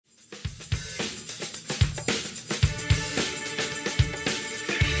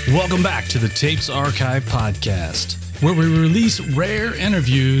Welcome back to the Tapes Archive podcast, where we release rare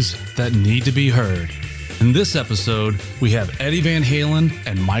interviews that need to be heard. In this episode, we have Eddie Van Halen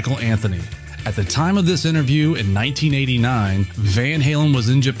and Michael Anthony. At the time of this interview in 1989, Van Halen was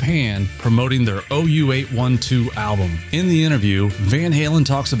in Japan promoting their OU812 album. In the interview, Van Halen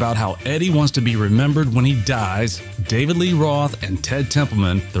talks about how Eddie wants to be remembered when he dies, David Lee Roth and Ted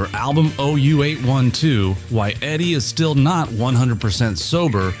Templeman, their album OU812, why Eddie is still not 100%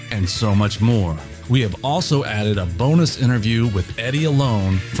 sober, and so much more. We have also added a bonus interview with Eddie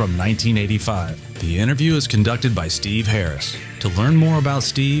alone from 1985. The interview is conducted by Steve Harris. To learn more about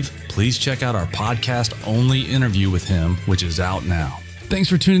Steve, please check out our podcast-only interview with him, which is out now. Thanks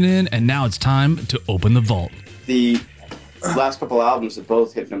for tuning in, and now it's time to open the vault. The last couple albums that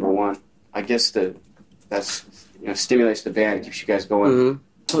both hit #1, I guess that's stimulates the band, keeps you guys going. Mm-hmm.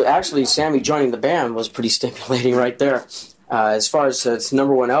 So actually, Sammy joining the band was pretty stimulating right there. As far as its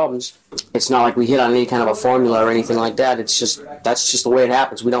 #1 albums, it's not like we hit on any kind of a formula or anything like that. That's just the way it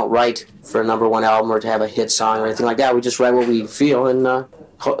happens. We don't write for a #1 album or to have a hit song or anything like that. We just write what we feel, and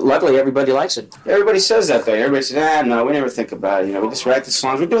luckily everybody likes it. Everybody says that though. Everybody says, no, we never think about it. We just write the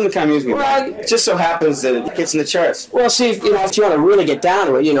songs. We're doing the kind of music we like. It just so happens that it gets in the charts. Well, see, if you want to really get down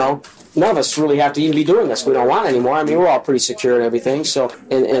to it, none of us really have to even be doing this. We don't want it anymore. I mean, we're all pretty secure and everything. So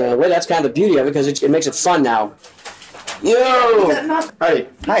in a way, that's kind of the beauty of it, because it makes it fun now. Yo! Hi.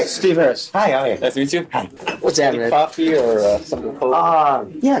 Hi, Steve Harris. Hi, how are you? Nice to meet you. Hi. What's happening? Coffee or something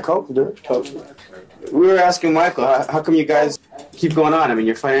cold? Yeah, Coke will do it. Coke. We were asking Michael, how come you guys keep going on? I mean,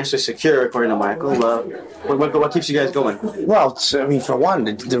 you're financially secure, according to Michael. What keeps you guys going? Well, for one,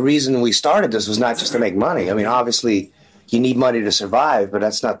 the reason we started this was not just to make money. I mean, obviously, you need money to survive, but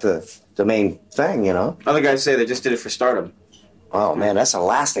that's not the main thing, Other guys say they just did it for stardom. Oh, man, that's the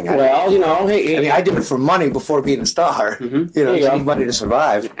last thing I did. Well, hey, I did it for money before being a star. Mm-hmm. You need money to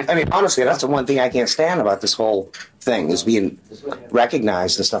survive. I mean, honestly, that's the one thing I can't stand about this whole thing, is being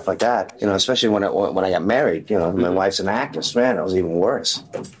recognized and stuff like that. Especially when I got married. My wife's an actress. Man, it was even worse.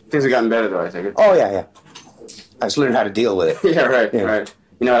 Things have gotten better, though, I think. Oh, yeah. I just learned how to deal with it. Yeah, right.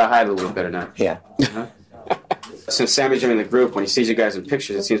 You know how to hide a little better now. Yeah. Uh-huh. Since Sammy joined the group, when he sees you guys in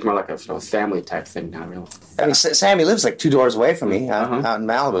pictures, it seems more like a family type thing now, really. I mean, Sammy lives like 2 doors away from me out in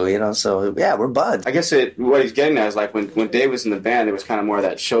Malibu, so yeah, we're buds. I guess what he's getting at is like when Dave was in the band, it was kind of more of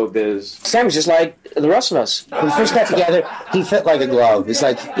that showbiz. Sammy's just like the rest of us. When we first got together, he fit like a glove. It's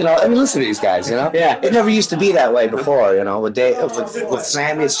like, listen to these guys, Yeah. It never used to be that way before, with with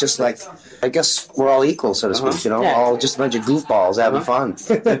Sammy, it's just like, I guess we're all equal, so to speak, Yeah. all just a bunch of goofballs having fun.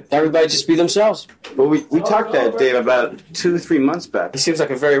 Everybody just be themselves. Well, we talked to Dave about 2-3 months back. He seems like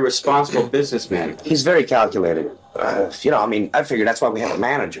a very responsible businessman. He's very calculated. I figured that's why we have a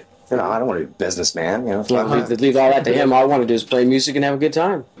manager. I don't want to be a businessman, Leave all that to him. All I want to do is play music and have a good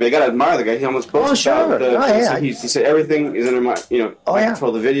time. But you got to admire the guy. He almost boasts about he said everything is under my, I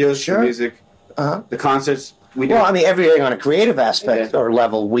control the videos, the music, the concerts. Well, I mean, everything on a creative aspect or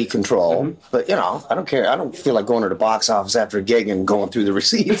level we control. Mm-hmm. But, I don't care. I don't feel like going to the box office after a gig and going through the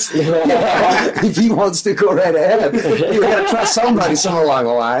receipts. If he wants to go right ahead, you got to trust somebody somewhere along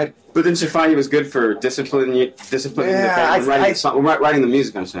the line. But didn't you find he was good for disciplining the band, writing the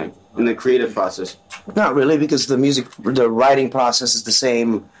music, I'm saying, in the creative process? Not really, because the writing process is the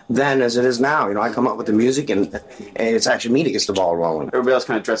same then as it is now. I come up with the music, and it's actually me that gets the ball rolling. Everybody else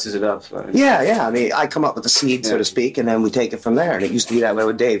kind of dresses it up. So. Yeah. I mean, I come up with the seed, so to speak, and then we take it from there. And it used to be that way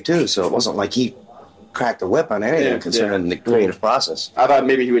with Dave, too, so it wasn't like he cracked the whip on anything concerning the creative process. I thought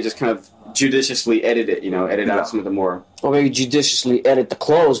maybe he would just kind of judiciously edit it, edit out some of the more... Or maybe judiciously edit the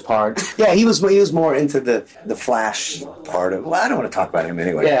close part. Yeah, he was more into the flash part of... Well, I don't want to talk about him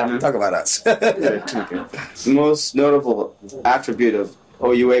anyway. Yeah. Talk about us. Okay. The most notable attribute of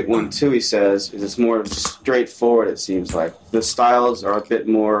OU812, he says, is it's more straightforward, it seems like. The styles are a bit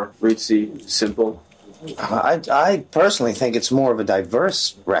more rootsy, simple. I personally think it's more of a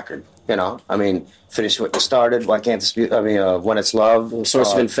diverse record. I mean, finish what you started. Why can't dispute? I mean, when it's love,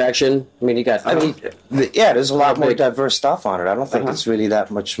 source of infection. I mean, you got. There's a lot more diverse stuff on it. I don't think it's really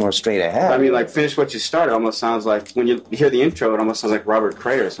that much more straight ahead. I mean, like finish what you started almost sounds like when you hear the intro, it almost sounds like Robert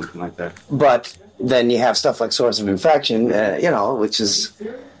Cray or something like that. But then you have stuff like Source of Infection, which is.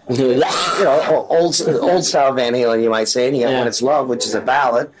 Old style Van Halen, you might say. And you got When It's Love, which is a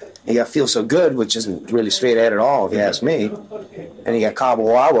ballad. You got Feel So Good, which isn't really straight ahead at all, if you ask me. And you got Cabo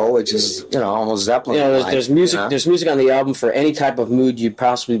Wabo, which is, almost Zeppelin. There's music. There's music on the album for any type of mood you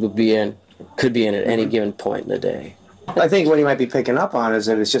possibly could be in at any given point in the day. I think what he might be picking up on is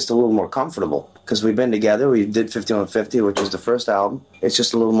that it's just a little more comfortable because we've been together. We did 5150, which was the first album. It's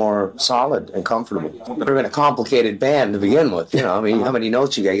just a little more solid and comfortable. We're in a complicated band to begin with. You know, I mean, how many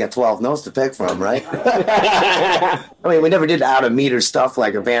notes you got? You got 12 notes to pick from, right? I mean, we never did out of meter stuff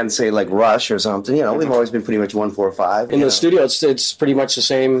like a band, say, like Rush or something. You know, we've always been pretty much 1-4-5. In the studio, it's pretty much the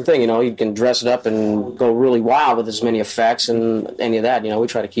same thing. You know, you can dress it up and go really wild with as many effects and any of that. You know, we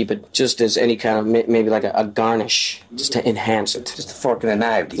try to keep it just as any kind of maybe like a garnish, just to enhance it. Just a fork and a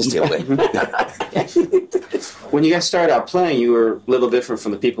knife to steal it. When you guys started out playing, you were a little different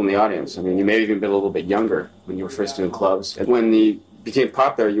from the people in the audience. I mean, you may have even been a little bit younger when you were first doing clubs. And when you became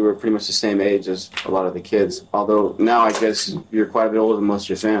popular, you were pretty much the same age as a lot of the kids. Although now I guess you're quite a bit older than most of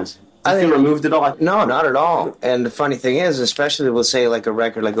your fans. Do you feel removed at all? No, not at all. And the funny thing is, especially we'll say like a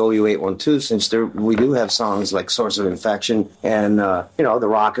record like OU812, since we do have songs like Source of Infection and, you know, The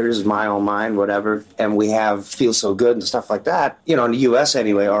Rockers, My Own Mind, whatever, and we have Feel So Good and stuff like that. You know, in the U.S.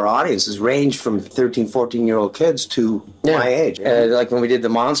 anyway, our audiences range from 13, 14-year-old kids to my age. Like when we did the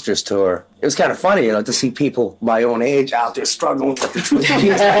Monsters tour, it was kind of funny, you know, to see people my own age out there struggling with the truth.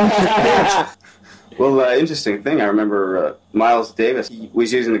 Well, interesting thing, I remember Miles Davis, he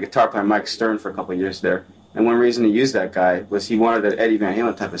was using the guitar player Mike Stern for a couple of years there. And one reason he used that guy was he wanted an Eddie Van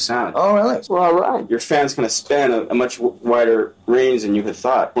Halen type of sound. Oh, really? Well, all right. Your fans kind of span a much wider range than you had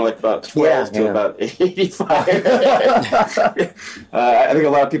thought. More like about 12 to about 85. I think a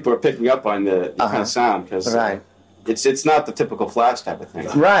lot of people are picking up on the kind of sound because it's not the typical Flash type of thing.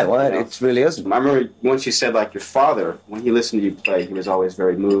 Right, well, you know? It really isn't. I remember once you said, like, your father, when he listened to you play, he was always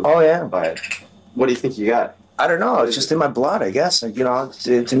very moved by it. What do you think you got? I don't know. It's just in my blood, I guess. You know,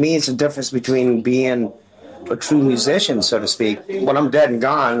 to me, it's a difference between being a true musician, so to speak. When I'm dead and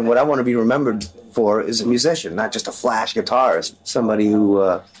gone, what I want to be remembered for is a musician, not just a flash guitarist. Somebody who,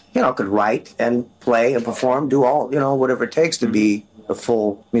 you know, could write and play and perform, do all, you know, whatever it takes to be a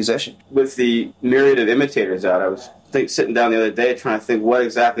full musician. With the myriad of imitators out, I was sitting down the other day trying to think what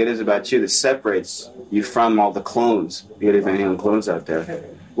exactly it is about you that separates you from all the clones, the Eddie Van Halen clones out there.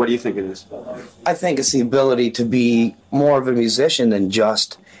 What do you think it is? I think it's the ability to be more of a musician than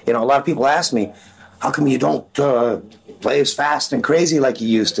just, you know, a lot of people ask me, how come you don't play as fast and crazy like you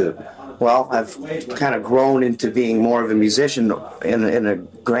used to? Well, I've kind of grown into being more of a musician in a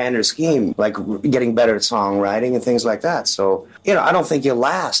grander scheme, like getting better at songwriting and things like that. So, you know, I don't think you'll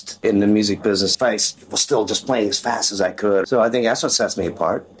last in the music business if I was still just playing as fast as I could. So I think that's what sets me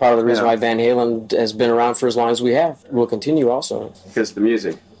apart. Part of the reason why Van Halen has been around for as long as we have. We'll continue also. Because of the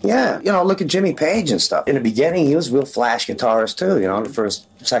music. Yeah, you know, look at Jimmy Page and stuff. In the beginning, he was a real flash guitarist, too, you know, on the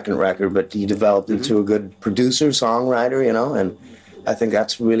second record, but he developed into a good producer, songwriter, you know, and I think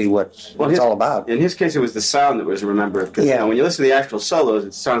that's really what it's all about. In his case, it was the sound that was remembered. Because, you know, when you listen to the actual solos,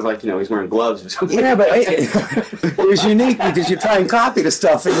 it sounds like, you know, he's wearing gloves or something. Yeah, but it was unique because you try and copy the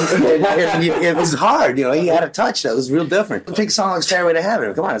stuff, and it was hard, you know. He had a touch that was real different. Take a song like Stairway to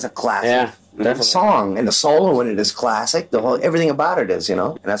Heaven. Come on, it's a classic. Yeah. The song and the solo in it is classic. Everything about it is, you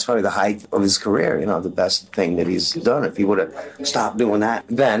know. And that's probably the height of his career, you know, the best thing that he's done. If he would have stopped doing that,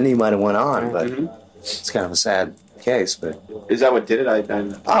 then he might have went on. But it's kind of a sad case. But is that what did it? I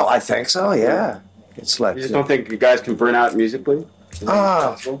think so. Yeah. It's like you just don't think you guys can burn out musically?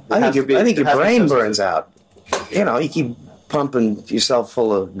 I think your brain burns out. You know, you keep pumping yourself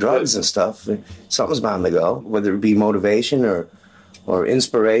full of drugs and stuff. Something's bound to go, whether it be motivation or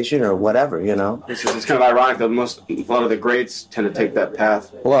inspiration or whatever, you know. It's kind of ironic that a lot of the greats tend to take that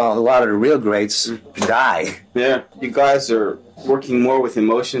path. Well, a lot of the real greats die. Yeah. You guys are working more with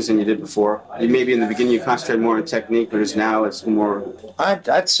emotions than you did before. Maybe in the beginning you concentrated more on technique, but now it's more...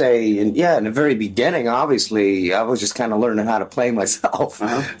 I'd say, in the very beginning, obviously, I was just kind of learning how to play myself.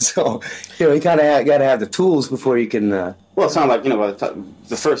 So, you know, you kind of got to have the tools before you can... Well, it sounds like, you know, by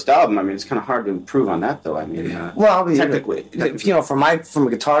the first album, I mean, it's kind of hard to improve on that, though. I mean, technically. You know, from a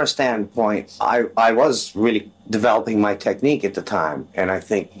guitar standpoint, I was really developing my technique at the time, and I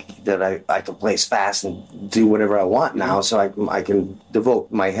think that I can play as fast and do whatever I want now, so I can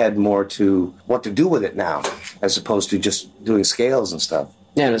devote my head more to what to do with it now, as opposed to just doing scales and stuff.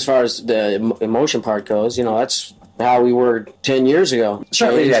 Yeah, and as far as the emotion part goes, you know, that's how we were 10 years ago.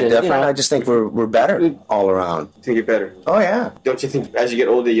 Certainly that different. You know, I just think we're better all around. Think you're better? Oh, yeah. Don't you think as you get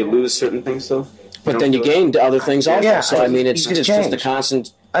older you lose certain things, though? But then you gain other things also. Yeah, so, I mean, it's just a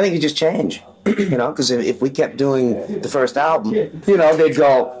constant... I think you just change. You know, because if we kept doing the first album, you know, they'd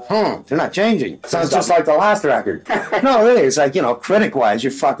go, they're not changing. Sounds just like the last record. No, really, it's like, you know, critic-wise,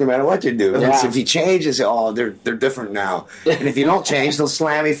 you're fucked no matter what you do. Yeah. If you change, they say, they're different now. And if you don't change, they'll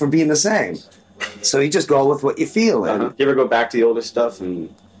slam you for being the same. So you just go with what you feel. You ever go back to the older stuff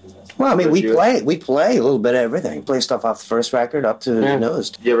and Well, I mean, we play a little bit of everything. Play stuff off the first record up to the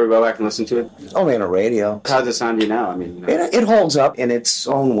newest. Do you ever go back and listen to it? Only on the radio. How does it sound to you now? I mean, it holds up in its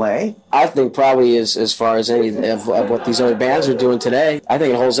own way. I think probably as far as any of what these other bands are doing today, I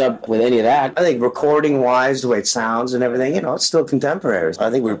think it holds up with any of that. I think recording-wise, the way it sounds and everything, it's still contemporary. I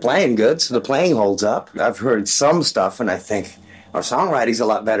think we're playing good, so the playing holds up. I've heard some stuff, and I think our songwriting's a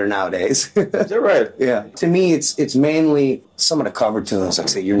lot better nowadays. Is that right? Yeah. To me, it's mainly some of the cover tunes. Like,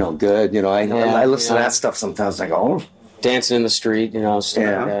 say, You're No Good. I listen to that stuff sometimes. I go, oh. Dancing in the Street, stuff like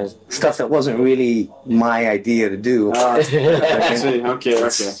that. Stuff that wasn't really my idea to do. Okay.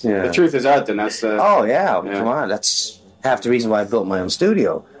 Yeah. The truth is out, then. That's. Oh yeah, come on. That's half the reason why I built my own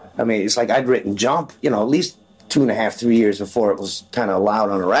studio. I mean, it's like I'd written Jump, at least 2.5, 3 years before it was kind of allowed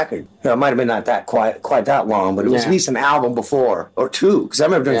on a record. It might have been not that quite that long, but it was at least an album before, or two. Because I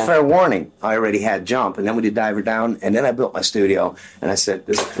remember doing Fair Warning, I already had Jump, and then we did Diver Down, and then I built my studio, and I said,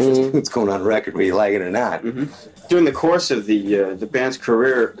 this is what's going on record, whether you like it or not. During the course of the band's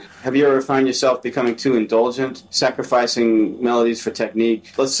career, have you ever found yourself becoming too indulgent, sacrificing melodies for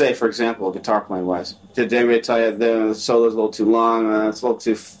technique? Let's say, for example, guitar playing wise. Did anybody tell you the solo's a little too long, it's a little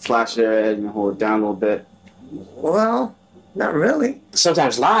too flash there, hold it down a little bit? Well, not really.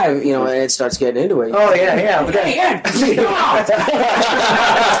 Sometimes live, it starts getting into it. Oh, yeah. But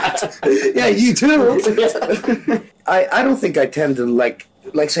yeah, you too. I don't think I tend to, like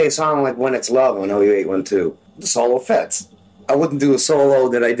say a song like When It's Love on OU812. The solo fits. I wouldn't do a solo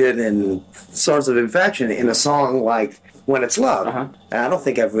that I did in Source of Infection in a song like When It's Love. And I don't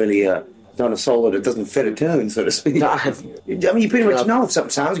think I've really done a solo that doesn't fit a tune, so to speak. I mean, you pretty much know if something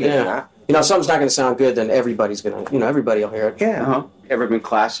sounds good or not. If something's not going to sound good, then everybody's going to, everybody will hear it. Yeah. Ever been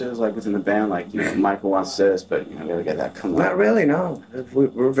clashes, like, within the band? Like, Michael wants this, but, we gotta get that coming. Not really, no.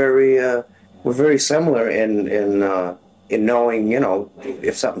 We're very similar in knowing,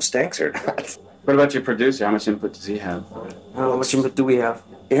 if something stinks or not. What about your producer? How much input does he have? How much input do we have?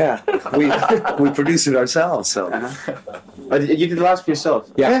 Yeah, we produce it ourselves, so. You did the last for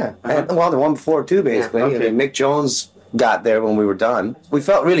yourself? Yeah. And, the one before, too, basically. Yeah. Okay. I mean, Mick Jones got there when we were done. We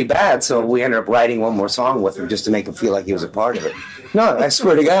felt really bad, so we ended up writing one more song with him just to make him feel like he was a part of it. No, I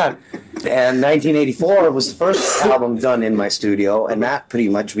swear to God. And 1984 was the first album done in my studio, and that pretty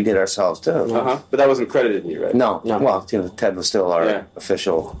much we did ourselves, too. But that wasn't credited to you, right? No. Well, Ted was still our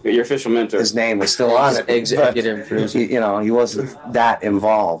official... Your official mentor. His name was still on it. Executive producer. He wasn't that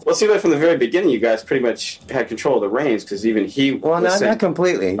involved. Well, it seemed like from the very beginning you guys pretty much had control of the reins, because even he... Well, not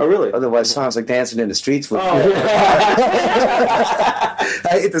completely. Oh, really? Otherwise, songs like Dancing in the Streets would...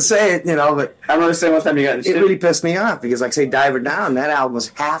 I hate to say it, but... I remember saying one time you got in the It really pissed me off, because, like, say, Diver Down, that album was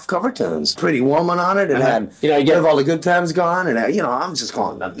half cover tunes. Pretty Woman on it. It had, you have All the Good Times Gone, and, I'm just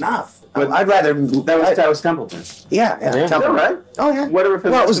going, enough. But I'd rather... That was Templeman. Yeah. Templeman. Right? Oh, yeah. Whatever.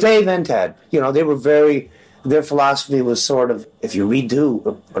 Well, it was Dave and Ted. They were very... Their philosophy was sort of, if you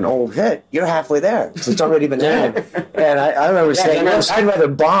redo an old hit, you're halfway there. So it's already been done. And I remember saying, I'd rather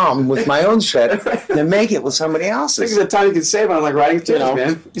bomb with my own shit than make it with somebody else's. Think of the time you can save on, like, writing tunes,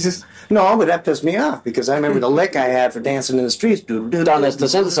 man. No, but that pissed me off, because I remember the lick I had for Dancing in the Streets. Done the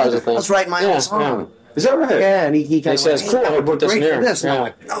synthesizer thing. I was writing my own song. Is that right? Yeah, and he kind of says, cool, I put this in here. And I'm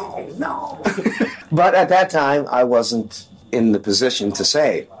like, no. But at that time, I wasn't in the position to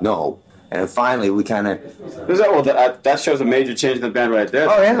say no. And finally, we kind of... that shows a major change in the band right there.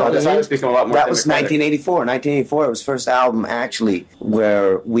 Oh, yeah. It's become a lot more... That was 1984. 1984, it was the first album, actually,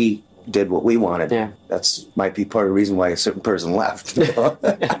 where we did what we wanted. Yeah. That's might be part of the reason why a certain person left.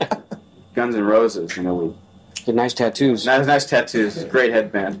 Guns N' Roses, we... Good, nice tattoos. Nice tattoos. Great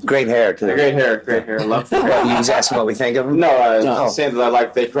headband. Great hair, too. Great hair. Love the hair. You was asking what we think of them? No, saying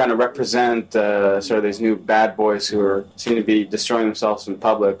that they trying to represent sort of these new bad boys who seem to be destroying themselves in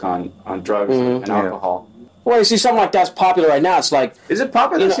public on drugs and alcohol. Well, you see, something like that's popular right now. It's like, is it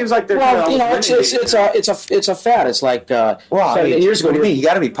popular? It seems like they're it's a fad. It's like years ago. What do you mean? You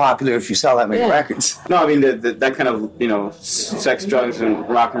got to be popular if you sell that many records. No, I mean that kind of sex, drugs, and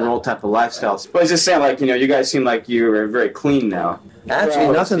rock and roll type of lifestyle. But I was just saying, you guys seem like you are very clean now.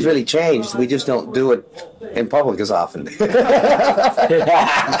 Actually, nothing's really changed. We just don't do it in public as often.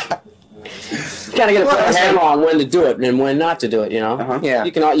 You kind of get a handle on when to do it and when not to do it, Yeah.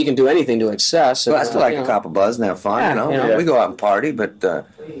 You can do anything to excess. Well, I still like a couple buzz and have fun, We go out and party, but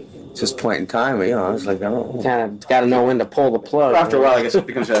just point in time, it's like, I don't know. Kind of got to know when to pull the plug. After a while, I guess it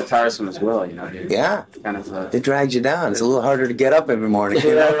becomes tiresome as well, Yeah. Kind of. It drags you down. It's a little harder to get up every morning.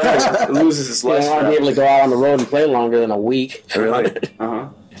 It loses its luster. You don't want to be able to go out on the road and play longer than a week. Really?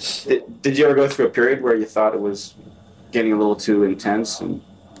 Did you ever go through a period where you thought it was getting a little too intense?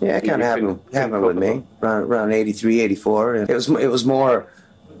 Yeah, it kind of happened with me around 83, 84. And it was more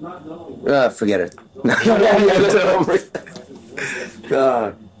Forget it.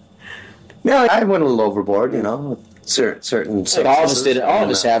 No, I went a little overboard, you know. Certain all of us did. All of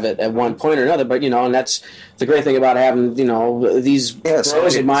us have it at one point or another. But and that's the great thing about having these bros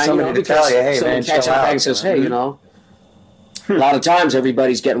of mine. Somebody to tell you, hey man, catch up and says, hey, a lot of times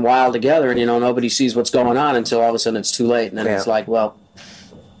everybody's getting wild together, and nobody sees what's going on until all of a sudden it's too late, and then it's like, well.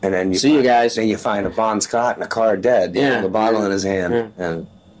 And then you guys. Then you find a Bon Scott in a car dead, with a bottle in his hand, and.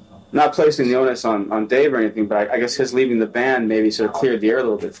 Not placing the onus on Dave or anything, but I guess his leaving the band maybe sort of cleared the air a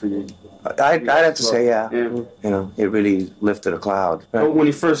little bit for you. I'd have to say, yeah. It really lifted a cloud. But when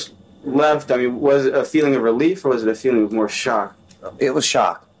he first left, I mean, was it a feeling of relief or was it a feeling of more shock? It was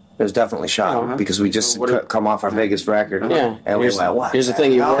shock. It was definitely shock because we just come off our biggest record. And we went, what? Here's the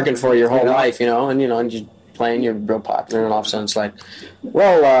thing, you're working for your whole life, and you're playing, you're real popular, and all of a sudden it's like,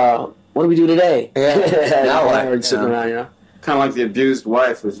 well, what do we do today? Now we're sitting around, Kind of like the abused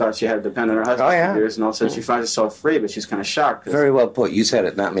wife who thought she had to depend on her husband for years, and all of a sudden she finds herself free, but she's kind of shocked. Very well put. You said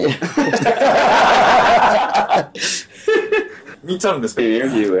it, not me. You told him this in an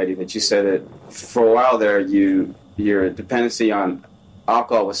interview, Eddie, that you said that for a while there, your dependency on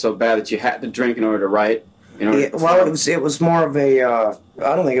alcohol was so bad that you had to drink in order to write. It was more of a. I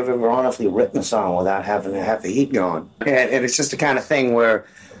don't think I've ever honestly written a song without having to have the heat going, and it's just the kind of thing where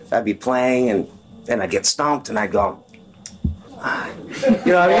I'd be playing and then I'd get stumped and I'd go. What I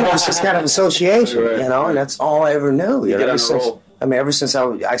mean? It was just kind of association, and that's all I ever knew. Ever since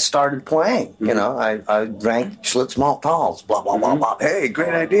I started playing, I drank Schlitz malt talls, blah, blah, blah, blah. Hey,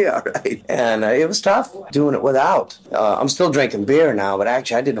 great idea, right? And it was tough doing it without. I'm still drinking beer now, but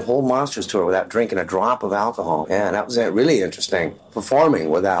actually I did a whole Monsters tour without drinking a drop of alcohol. And that was really interesting, performing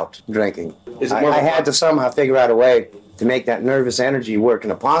without drinking. I had to somehow figure out a way to make that nervous energy work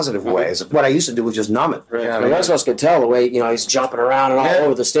in a positive way. What I used to do was just numb it. Right. The rest of us could tell the way he's jumping around and all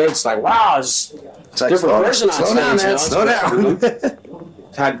over the stage. It's like, wow, it's like different person on stage. Slow down.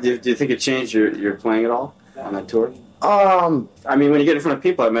 Do you think it changed your playing at all on that tour? I mean, when you get in front of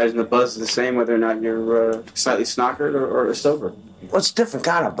people, I imagine the buzz is the same whether or not you're slightly snockered or sober. Well, it's a different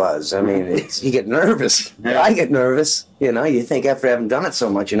kind of buzz. I mean, you get nervous. I get nervous. You think after having done it so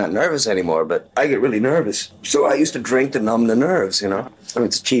much, you're not nervous anymore, but I get really nervous. So I used to drink to numb the nerves, I mean,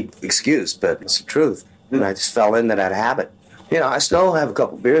 it's a cheap excuse, but it's the truth. And I just fell into that habit. I still have a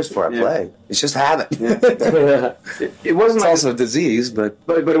couple beers before I play. It's just habit. It wasn't also a disease, but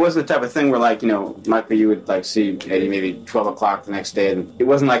it wasn't the type of thing where, like, Michael, you would see Eddie maybe 12 o'clock the next day, and it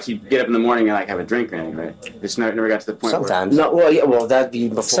wasn't like you'd get up in the morning and have a drink or anything, right? It's never got to the point. Sometimes. That'd be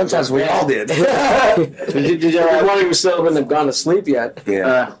before. Sometimes we all did. Did you ever? Morning we still haven't gone to sleep yet.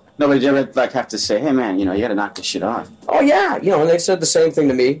 Yeah. No, but did you ever have to say, hey man, you got to knock this shit off? Oh yeah, and they said the same thing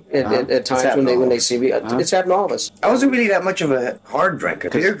to me at times when they see me. It's happened to all of us. I wasn't really that much of a hard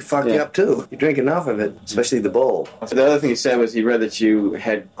drinker. Beer could fuck you up too. You drink enough of it, especially the bowl. The other thing he said was he read that you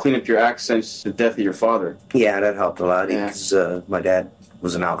had cleaned up your act since the death of your father. Yeah, that helped a lot because my dad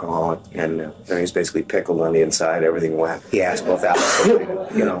was an alcoholic, and he was basically pickled on the inside. Everything went. He asked both Al,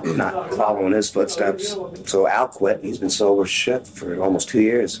 not following his footsteps. So Al quit. He's been sober for almost 2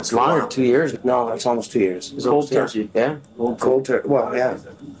 years. It's longer, 2 years. No, it's almost 2 years. It's cold turkey. Yeah, cold turkey. Well, yeah.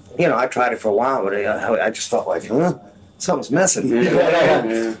 I tried it for a while, but I just felt like something's missing.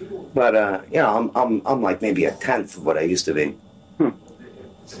 Yeah. But I'm like maybe a tenth of what I used to be.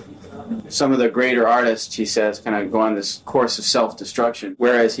 Some of the greater artists, he says, kind of go on this course of self-destruction.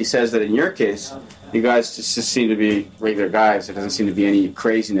 Whereas he says that in your case, you guys just seem to be regular guys. There doesn't seem to be any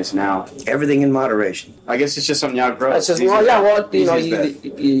craziness now. Everything in moderation. I guess it's just something you outgrow.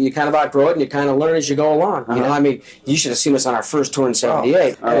 You kind of outgrow it and you kind of learn as you go along. I mean, you should have seen us on our first tour in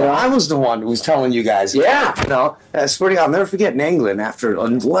 '78. I was the one who was telling you guys. Yeah. I swear to God, I'll never forget in England after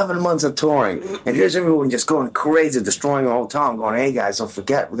 11 months of touring, and here's everyone just going crazy, destroying the whole town, going, hey guys, don't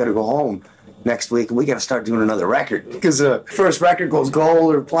forget, we got to go home next week and we got to start doing another record because the first record goes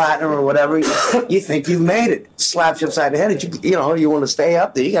gold or platinum or whatever. You think you've made it, slaps you upside the head, and you want to stay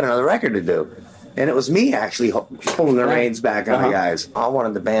up there, you got another record to do. And it was me actually pulling the reins back on the guys. I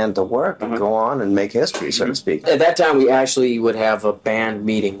wanted the band to work and go on and make history, so to speak. At that time, we actually would have a band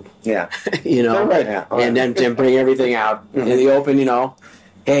meeting. Yeah. And then bring everything out in the open,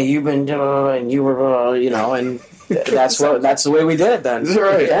 hey, you've been doing, and you were, and that's the way we did it then. That's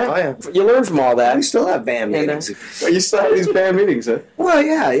right. Yeah. You learn from all that. We still have band meetings. You still have these band meetings, huh? Well,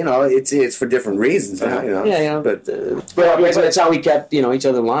 yeah, it's for different reasons now, Yeah. But that's how we kept, each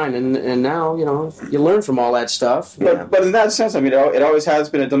other in line, and now, you learn from all that stuff. But in that sense, I mean, it always has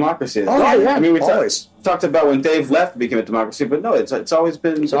been a democracy. Oh, yeah. I mean, always. talked about when Dave left, it became a democracy, but no, it's always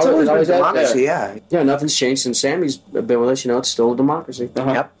been always been democracy. Yeah. Nothing's changed since Sammy's been with us. It's still a democracy.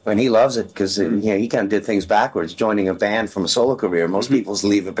 Yep, and he loves it because he kind of did things backwards, joining a band from a solo career. Most people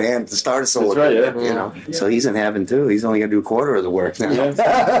leave a band to start a solo career. Right, So he's in heaven too. He's only got to do a quarter of the work now.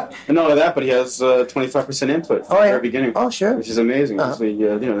 Yeah. And not only that, but he has 25% input from the very beginning. Oh, sure. Which is amazing.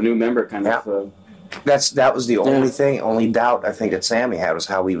 The new member kind of. That was the only doubt I think that Sammy had was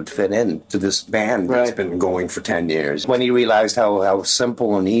how we would fit in to this band that's been going for 10 years. When he realized how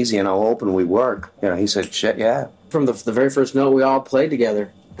simple and easy and how open we work, he said, "Shit, yeah." From the very first note, we all played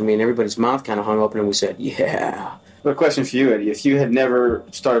together. Everybody's mouth kind of hung open, and we said, "Yeah." But a question for you, Eddie: if you had never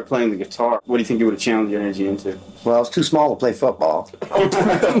started playing the guitar, what do you think you would have channeled your energy into? Well, I was too small to play football.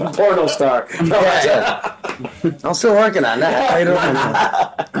 Porno star. I'm still working on that.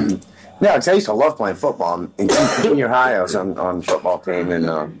 No, I used to love playing football. In junior high, I was on football team, and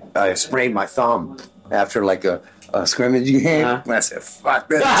I sprained my thumb after like a scrimmage game. And I said, "Fuck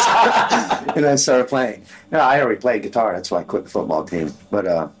this," and I started playing. I already played guitar. That's why I quit the football team. But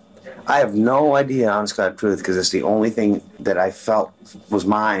I have no idea, honest God truth, because it's the only thing that I felt was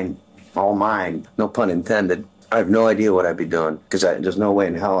mine, all mine. No pun intended. I have no idea what I'd be doing because there's no way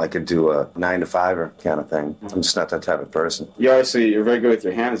in hell I could do a 9-to-5 kind of thing. I'm just not that type of person. You're very good with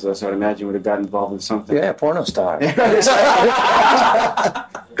your hands, though, so I'd imagine you would have gotten involved in something. Yeah, porno star. No,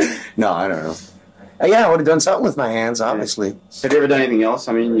 I don't know. I would have done something with my hands, obviously. Have you ever done anything else?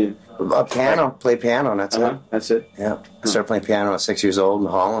 Piano, play piano, and that's it. That's it? Yeah. I started playing piano at 6 years old in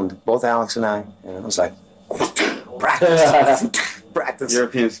Holland. Both Alex and I. It was like, practice.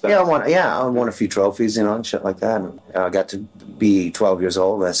 European stuff. Yeah, I won a few trophies, and shit like that. And I got to be 12 years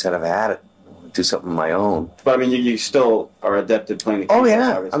old, and I said, I've had it. Do something of my own. But, you still are adept at playing the keyboard. Oh,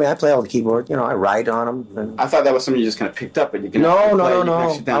 yeah. Obviously. I play all the keyboard. I write on them. And I thought that was something you just kind of picked up, but you can No.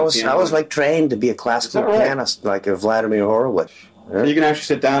 I was like trained to be a classical pianist, like a Vladimir Horowitz. Yeah. You can actually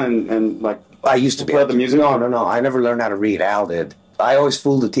sit down and I used to play the music? No. I never learned how to read. Al did. I always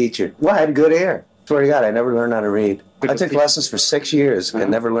fooled the teacher. Well, I had a good ear. Swear to God, I never learned how to read. I took lessons for 6 years and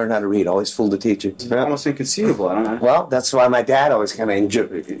never learned how to read. Always fooled the teacher. It's almost inconceivable. I don't know. Well, that's why my dad always kind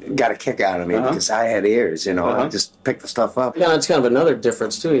of got a kick out of me because I had ears. I just picked the stuff up. Yeah, it's kind of another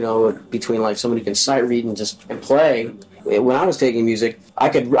difference too. Between like somebody can sight read and just play. When I was taking music, I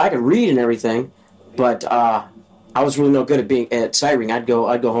could read and everything, but I was really no good at sight reading. I'd go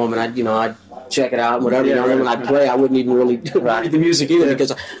home and I'd check it out and whatever. And when I'd play, I wouldn't even really read the music either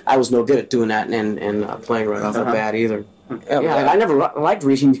because I was no good at doing that and playing right off the bat either. I never liked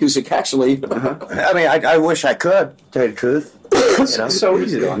reading music actually. I wish I could, to tell you the truth. It's so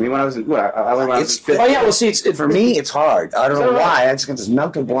easy though. When I was in, I learned when I was in fifth. Oh yeah, well see, for me it's hard. I don't know why. I just got this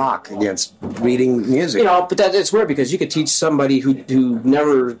mental block against reading music. But it's weird because you could teach somebody who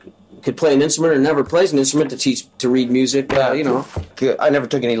never could play an instrument or never plays an instrument to read music. I never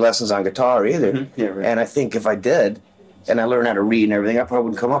took any lessons on guitar either. Mm-hmm. Yeah, right. And I think if I did, and I learned how to read and everything, I probably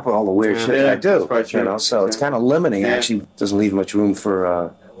wouldn't come up with all the weird shit that I do. That's true. So it's kind of limiting. Actually, doesn't leave much room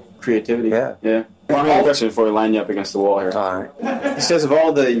for creativity. Yeah. One more question before we line you up against the wall here. All right. He says of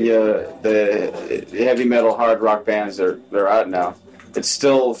all the heavy metal hard rock bands that are out now, it's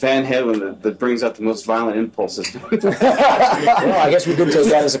still Van Halen that brings out the most violent impulses. Well, I guess we could take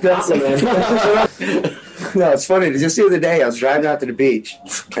that as a compliment. No, it's funny. Just the other day, I was driving out to the beach,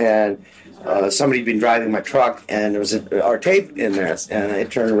 and somebody'd been driving my truck, and there was our tape in there, and I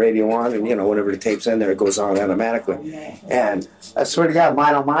turned the radio on, and whenever the tape's in there, it goes on automatically. And I swear to God,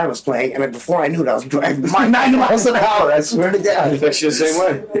 Mine on Mine was playing, and before I knew it, I was driving 9 miles an hour. I swear to God. That's you the same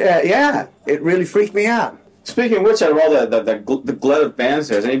way. Yeah. It really freaked me out. Speaking of which, out of all the glut of bands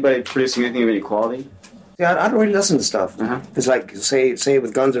there, is anybody producing anything of any quality? Yeah, I don't really listen to stuff. It's like, say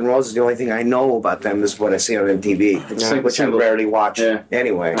with Guns N' Roses, the only thing I know about them is what I see on MTV, which I rarely watch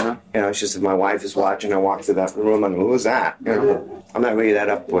anyway. It's just if my wife is watching, I walk to that room and who is that? I'm not really that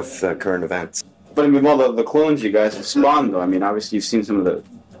up with current events. But with all the clones you guys have spawned, though, obviously you've seen some of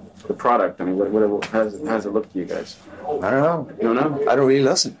the product. How does it look to you guys? I don't know. You don't know? I don't really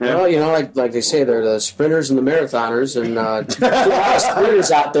listen. Yeah. Well, like they say, they're the sprinters and the marathoners, and there's a lot of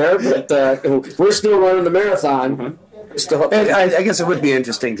sprinters out there, but we're still running the marathon. And I guess it would be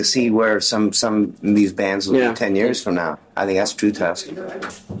interesting to see where some of these bands will be 10 years from now. I think that's true testing.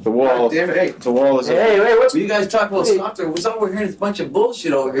 The wall. Damn it, hey. The wall is. Hey, what's... You guys talk about stuff. What's up? We're hearing a bunch of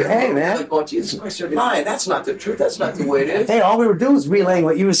bullshit over here. Hey, man. Like, oh, Jesus Christ, lie. That's not the truth. That's not the way it is. Hey, all we were doing was relaying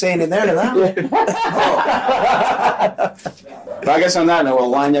what you were saying in there to them. But I guess on that note, we'll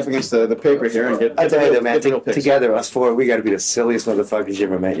line you up against the paper here and get. I tell you, man, get the real picture. together, us four, we got to be the silliest motherfuckers you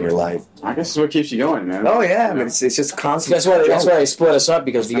ever met in your life. I guess it's what keeps you going, man. Oh, yeah, I mean, it's just constant. That's why they split us up,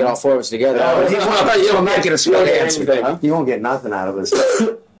 because if you get all four of us together. You won't make it a split answer. Huh? You won't get nothing out of us.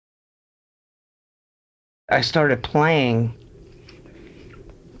 I started playing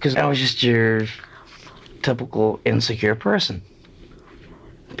because I was just your typical insecure person.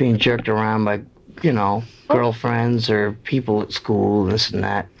 Being jerked around by, girlfriends or people at school, this and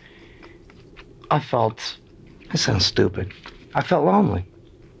that. That sounds stupid. I felt lonely.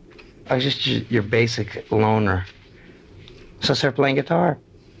 I was just your basic loner. So I started playing guitar.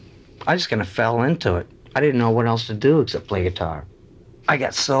 I just kind of fell into it. I didn't know what else to do except play guitar. I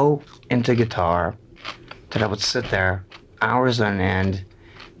got so into guitar that I would sit there hours on end,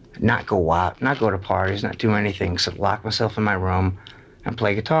 not go out, not go to parties, not do anything except lock myself in my room and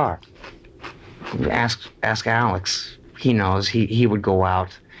play guitar. Ask Alex. He knows. He would go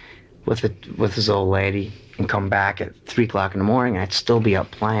out with his old lady and come back at 3 o'clock in the morning, and I'd still be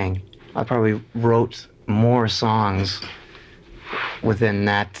up playing. I probably wrote more songs within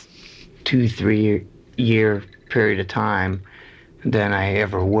that 2-3 year period of time than I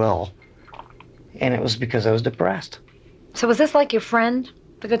ever will. And it was because I was depressed. So was this like your friend,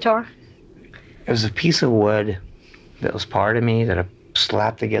 the guitar? It was a piece of wood that was part of me that I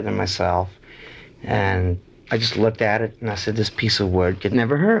slapped together myself. And I just looked at it and I said, this piece of wood could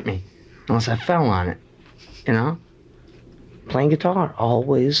never hurt me unless I fell on it, Playing guitar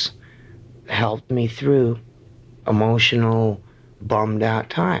always helped me through emotional, bummed out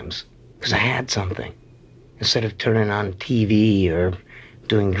times because I had something. Instead of turning on TV or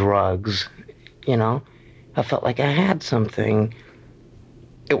doing drugs, I felt like I had something.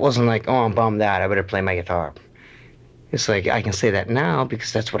 It wasn't like, oh, I'm bummed out, I better play my guitar. It's like, I can say that now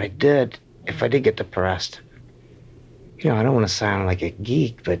because that's what I did if I did get depressed. I don't want to sound like a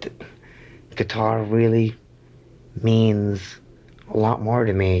geek, but guitar really means a lot more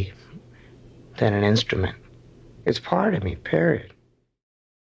to me than an instrument. It's part of me, period.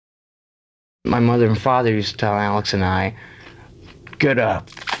 My mother and father used to tell Alex and I, get a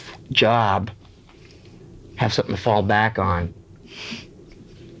job, have something to fall back on.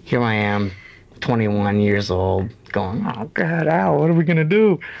 Here I am, 21 years old, going, oh God, Al, what are we gonna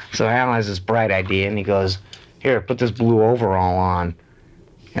do? So Al has this bright idea and he goes, here, put this blue overall on.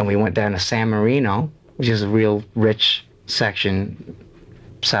 And we went down to San Marino, which is a real rich section,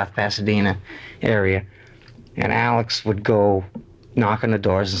 South Pasadena area. And Alex would go knock on the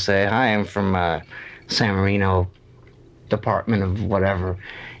doors and say, hi, I'm from San Marino department of whatever.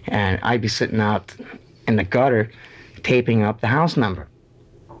 And I'd be sitting out in the gutter taping up the house number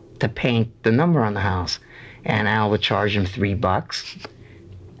to paint the number on the house. And Al would charge him $3.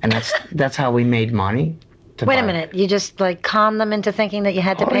 And that's how we made money. Wait a minute, you just calmed them into thinking that you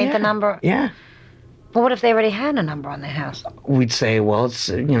had to paint the number? Yeah. Well, what if they already had a number on their house? We'd say, well,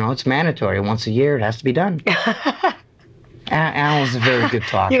 it's mandatory. Once a year, it has to be done. Al was a very good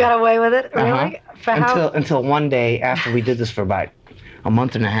talker. You got away with it, really? Until one day, after we did this for about a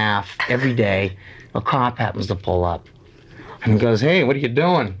month and a half, every day, a cop happens to pull up. And he goes, hey, what are you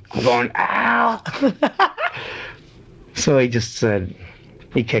doing? I'm going, Al! So he just said,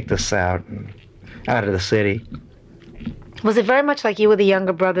 he kicked us out of the city. Was it very much like you were the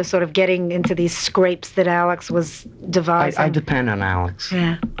younger brother sort of getting into these scrapes that Alex was devising? I depend on Alex.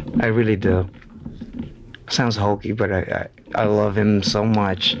 Yeah. I really do. Sounds hokey, but I love him so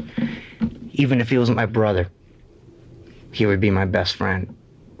much. Even if he wasn't my brother, he would be my best friend.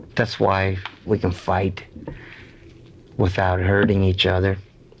 That's why we can fight without hurting each other,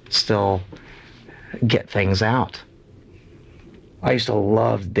 still get things out. I used to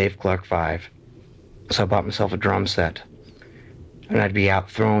love Dave Clark 5, so I bought myself a drum set. And I'd be out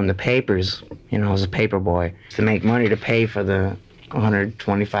throwing the papers, as a paper boy, to make money to pay for the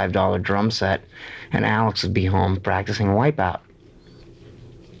 $125 drum set, and Alex would be home practicing Wipeout.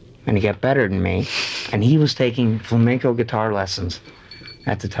 And he got better than me, and he was taking flamenco guitar lessons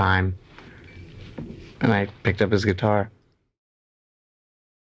at the time, and I picked up his guitar.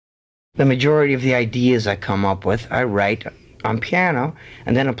 The majority of the ideas I come up with, I write on piano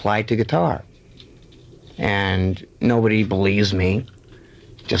and then apply to guitar. And nobody believes me,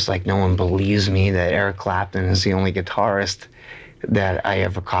 just like no one believes me that Eric Clapton is the only guitarist that I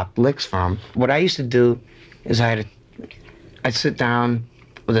ever copped licks from. What I used to do is I'd sit down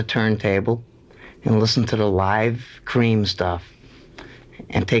with a turntable and listen to the live Cream stuff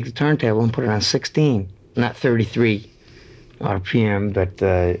and take the turntable and put it on 16, not 33 RPM, but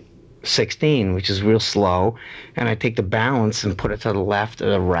 16, which is real slow. And I take the balance and put it to the left or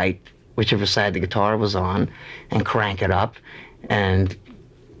the right, whichever side the guitar was on, and crank it up and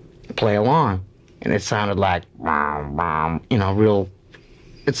play along. And it sounded like, real,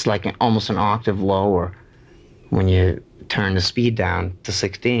 it's like almost an octave lower when you turn the speed down to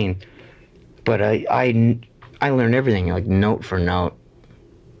 16. But I learned everything, like note for note.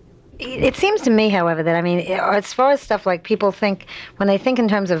 It seems to me, however, that, I mean, as far as stuff like people think, when they think in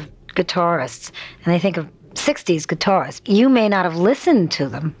terms of guitarists, and they think of 60s guitarists, you may not have listened to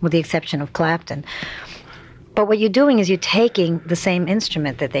them, with the exception of Clapton. But what you're doing is you're taking the same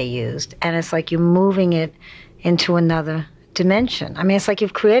instrument that they used, and it's like you're moving it into another dimension. I mean, it's like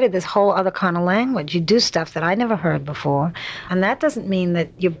you've created this whole other kind of language. You do stuff that I never heard before, and that doesn't mean that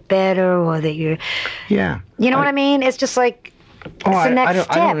you're better or that you're... Yeah. You know what I mean? It's just like, it's the next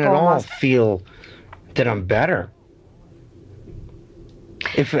step. I don't at all almost. feel that I'm better.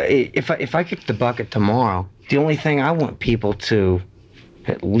 If I kick the bucket tomorrow, the only thing I want people to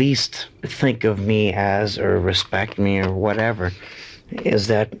at least think of me as, or respect me or whatever, is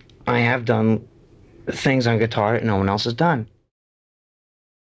that I have done things on guitar that no one else has done.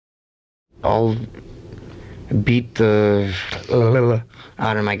 I'll beat the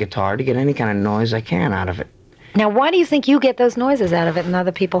out of my guitar to get any kind of noise I can out of it. Now, why do you think you get those noises out of it and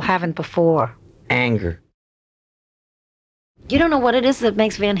other people haven't before? Anger. You don't know what it is that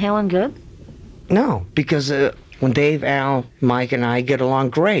makes Van Halen good? No, because when Dave, Al, Mike, and I get along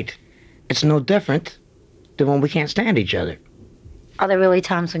great, it's no different than when we can't stand each other. Are there really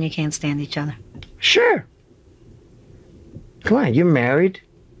times when you can't stand each other? Sure. Come on, you're married.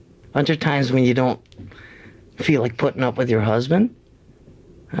 Aren't there times when you don't feel like putting up with your husband?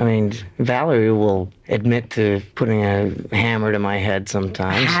 I mean, Valerie will admit to putting a hammer to my head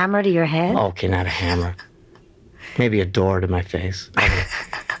sometimes. A hammer to your head? Okay, not a hammer. Maybe a door to my face.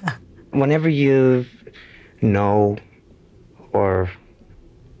 Whenever you know or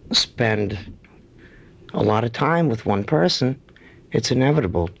spend a lot of time with one person, it's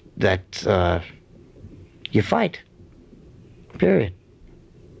inevitable that you fight. Period.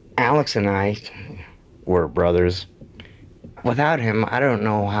 Alex and I were brothers. Without him, I don't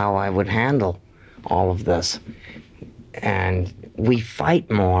know how I would handle all of this. And we fight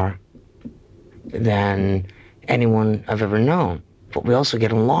more than anyone I've ever known. But we also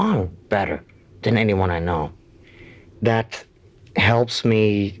get along better than anyone I know. That helps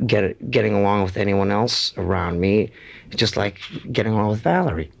me getting along with anyone else around me, just like getting along with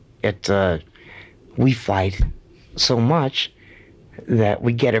Valerie. We fight so much that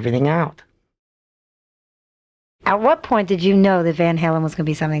we get everything out. At what point did you know that Van Halen was going to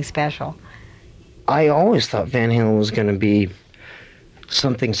be something special? I always thought Van Halen was going to be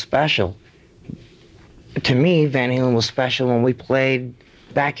something special. To me, Van Halen was special when we played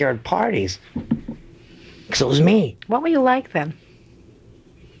backyard parties. Because it was me. What were you like then?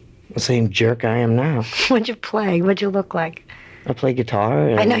 The same jerk I am now. What'd you play? What'd you look like? I played guitar.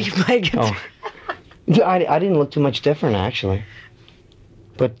 I know you played guitar. Oh. I didn't look too much different, actually.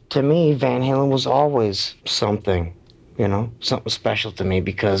 But to me, Van Halen was always something, something special to me,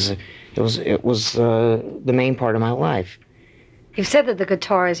 because it was the main part of my life. You've said that the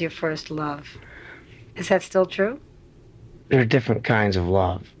guitar is your first love. Is that still true? There are different kinds of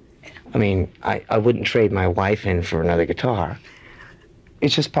love. I mean, I wouldn't trade my wife in for another guitar.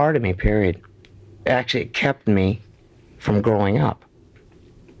 It's just part of me, period. Actually, it kept me from growing up.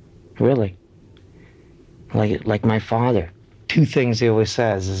 Really. Like my father. 2 things he always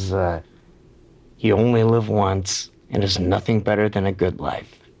says is, you only live once, and there's nothing better than a good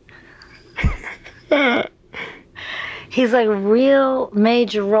life. He's like a real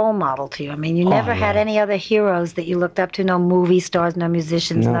major role model to you. I mean, you never had any other heroes that you looked up to, no movie stars, no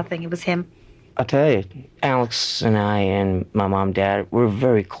musicians, nothing. It was him. I'll tell you, Alex and I and my mom, dad, we're a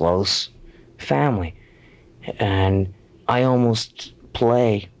very close family. And I almost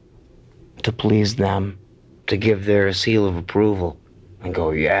play to please them, to give their seal of approval and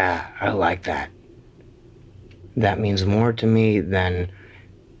go, yeah, I like that. That means more to me than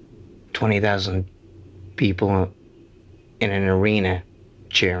 20,000 people in an arena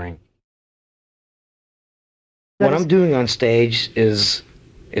cheering. What I'm doing on stage is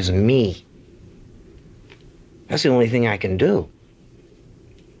me. That's the only thing I can do.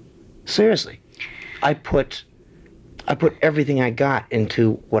 Seriously. I put everything I got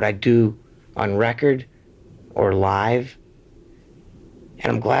into what I do on record or live,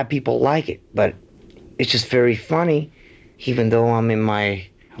 and I'm glad people like it, but it's just very funny, even though I'm in my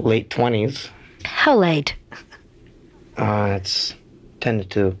late 20s, How late? It's 10 to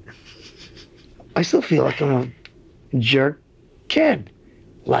 2. I still feel like I'm a jerk kid.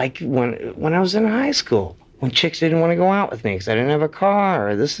 Like when I was in high school. When chicks didn't want to go out with me because I didn't have a car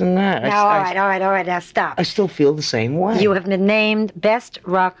or this and that. No, all right, now stop. I still feel the same way. You have been named Best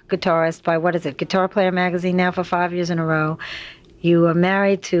Rock Guitarist by, what is it, Guitar Player magazine now for 5 years in a row. You are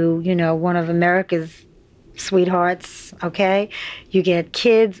married to, one of America's sweethearts, okay? You get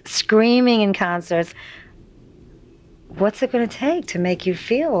kids screaming in concerts. What's it going to take to make you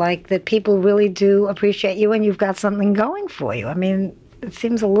feel like that people really do appreciate you and you've got something going for you? I mean, it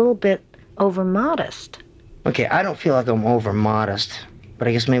seems a little bit over-modest. Okay, I don't feel like I'm over-modest, but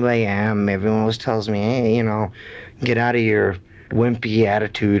I guess maybe I am. Everyone always tells me, hey, get out of your wimpy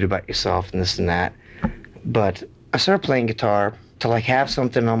attitude about yourself and this and that. But I started playing guitar to have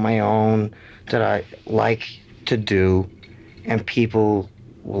something on my own that I like to do, and people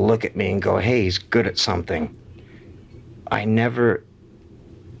will look at me and go, hey, he's good at something. I never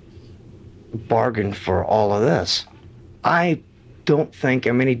bargained for all of this. I don't think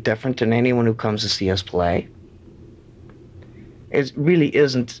I'm any different than anyone who comes to see us play. It really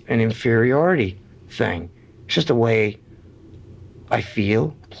isn't an inferiority thing. It's just a way I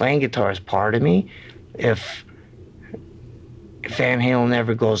feel. Playing guitar is part of me. If Van Halen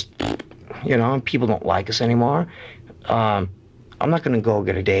ever goes, and people don't like us anymore, I'm not going to go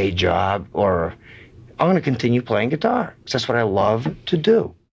get a day job, or I'm going to continue playing guitar, because that's what I love to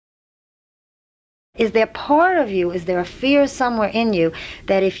do. Is there part of you, is there a fear somewhere in you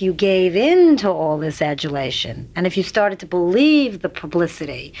that if you gave in to all this adulation, and if you started to believe the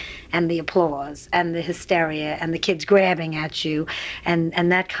publicity and the applause and the hysteria and the kids grabbing at you and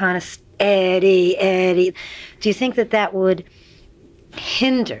that kind of Eddie, do you think that would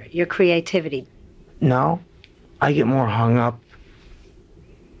hinder your creativity? No. I get more hung up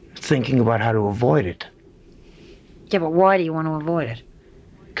thinking about how to avoid it. Yeah, but why do you want to avoid it?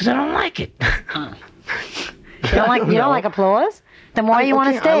 Because I don't like it. You don't like applause? Then why are you on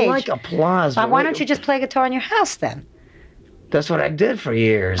a stage? I like applause. Why don't you just play guitar in your house then? That's what I did for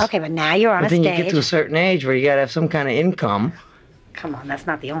years. Okay, but now you're on a stage. But then you get to a certain age where you got to have some kind of income. Come on, that's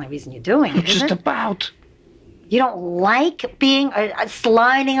not the only reason you're doing it, is Just it? about. You don't like being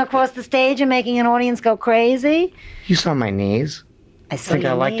sliding across the stage and making an audience go crazy? You saw my knees. I think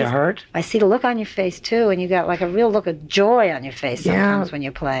I like to hurt? I see the look on your face, too, and you got like a real look of joy on your face sometimes when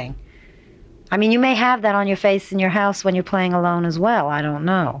you're playing. I mean, you may have that on your face in your house when you're playing alone as well. I don't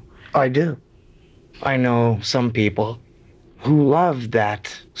know. I do. I know some people who love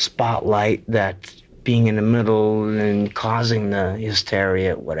that spotlight, that being in the middle and causing the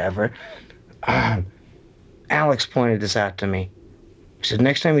hysteria, whatever. Alex pointed this out to me. He said,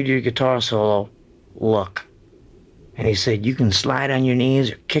 next time you do your guitar solo, look. And he said, you can slide on your knees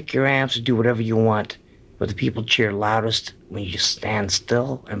or kick your amps or do whatever you want, but the people cheer loudest when you just stand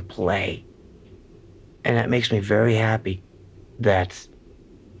still and play. And that makes me very happy that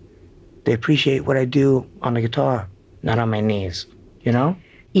they appreciate what I do on the guitar, not on my knees, You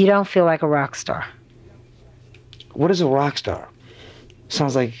You don't feel like a rock star. What is a rock star?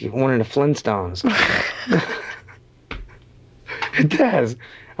 Sounds like one of the Flintstones. It does.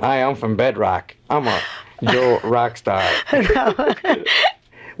 Hi, I'm from Bedrock. I'm a Joe rock star.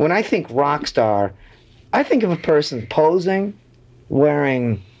 When I think rock star, I think of a person posing,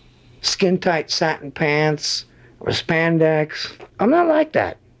 wearing skin-tight satin pants or spandex. I'm not like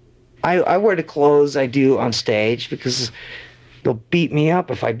that. I wear the clothes I do on stage because they'll beat me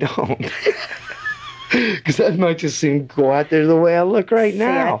up if I don't. Because I might just soon go out there the way I look right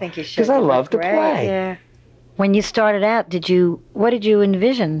now. I think you should. Because I love to play. Yeah. When you started out, what did you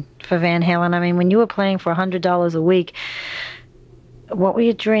envision for Van Halen? I mean, when you were playing for $100 a week, what were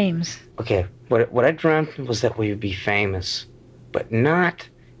your dreams? Okay, what I dreamt was that we would be famous, but not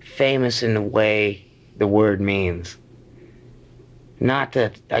famous in the way the word means. Not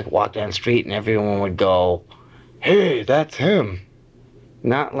that I could walk down the street and everyone would go, hey, that's him.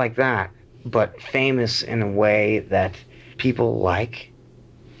 Not like that, but famous in a way that people like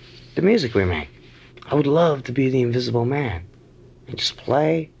the music we make. I would love to be the Invisible Man and just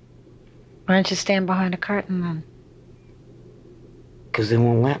play. Why don't you stand behind a curtain then? Because they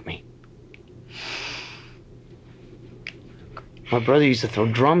won't let me. My brother used to throw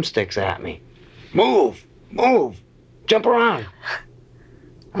drumsticks at me. Move! Move! Jump around!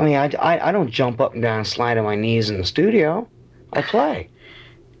 I mean, I don't jump up and down and slide on my knees in the studio. I play.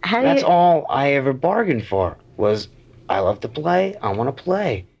 That's all I ever bargained for, was I love to play, I want to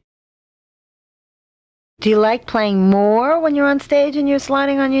play. Do you like playing more when you're on stage and you're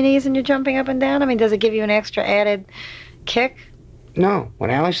sliding on your knees and you're jumping up and down? I mean, does it give you an extra added kick? No, when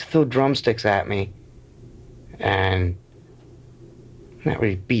Alex used to throw drumsticks at me, and not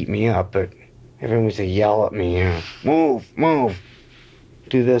really beat me up, but everyone used to yell at me, you know, move, move,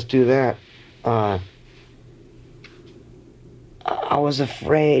 do this, do that. I was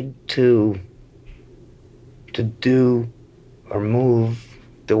afraid to do or move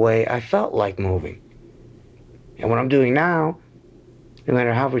the way I felt like moving. And what I'm doing now, no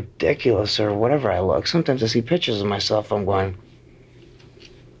matter how ridiculous or whatever I look, sometimes I see pictures of myself, I'm going,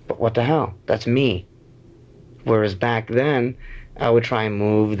 but what the hell? That's me. Whereas back then, I would try and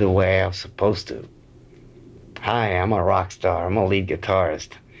move the way I was supposed to. Hi, I'm a rock star. I'm a lead guitarist.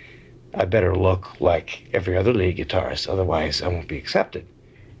 I better look like every other lead guitarist, otherwise I won't be accepted.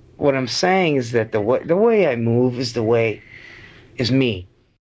 What I'm saying is that the way I move is me.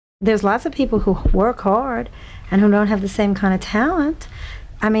 There's lots of people who work hard and who don't have the same kind of talent.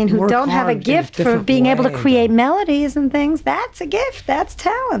 I mean, who Work don't have a hard in a gift for different being able to way, create though. melodies and things. That's a gift. That's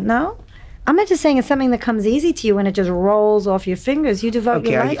talent, no? I'm not just saying it's something that comes easy to you and it just rolls off your fingers. You devote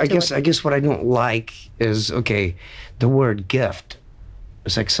your life to it. I guess what I don't like is, okay, the word gift.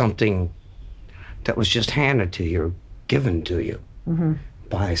 It's like something that was just handed to you, or given to you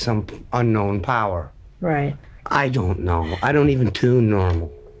by some unknown power. Right. I don't know. I don't even tune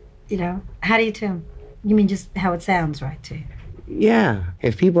normal. You know, how do you tune? You mean just how it sounds right to you? Yeah,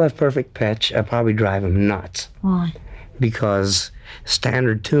 if people have perfect pitch, I probably drive them nuts. Why? Because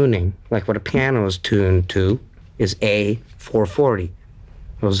standard tuning, like what a piano is tuned to, is A 440.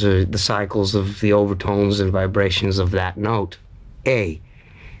 Those are the cycles of the overtones and vibrations of that note. A.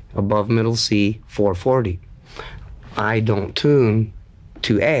 Above middle C 440. I don't tune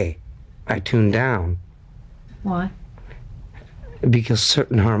to A. I tune down. Why? Because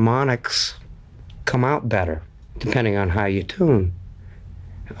certain harmonics come out better, depending on how you tune.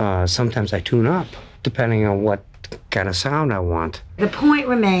 Sometimes I tune up, depending on what kind of sound I want. The point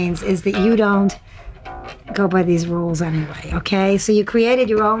remains is that you don't go by these rules anyway, okay? So you created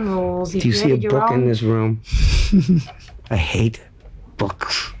your own rules. Do you see a created your book in own- this room? I hate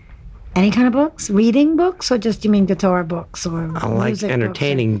books. Any kind of books? Reading books, or just, you mean guitar books or I like music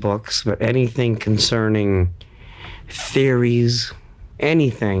entertaining books, but anything concerning theories,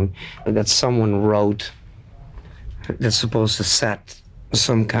 anything that someone wrote that's supposed to set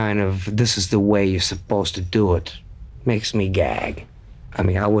some kind of, this is the way you're supposed to do it, makes me gag. I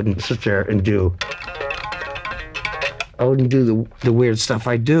mean, I wouldn't sit there and do the weird stuff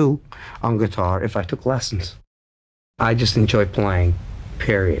I do on guitar if I took lessons. I just enjoy playing,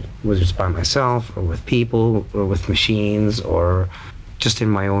 period. Whether it's by myself or with people or with machines or just in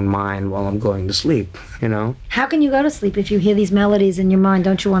my own mind while I'm going to sleep, you know? How can you go to sleep if you hear these melodies in your mind?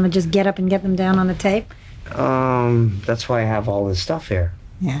 Don't you want to just get up and get them down on a tape? That's why I have all this stuff here.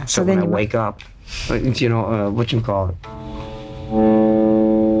 Yeah. So when I wake up, you know, what you call it?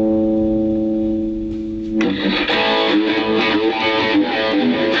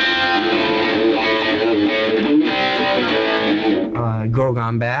 Girl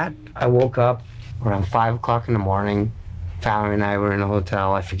Gone Bad. I woke up around 5 o'clock in the morning. Valerie and I were in a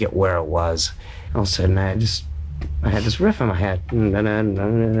hotel. I forget where it was. All of a sudden, I had this riff in my head.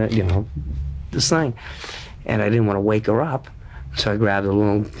 You know, this thing. And I didn't want to wake her up. So I grabbed a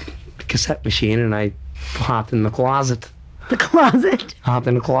little cassette machine and I hopped in the closet. The closet? Hopped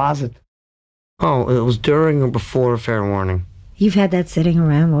in the closet. Oh, it was during or before Fair Warning. You've had that sitting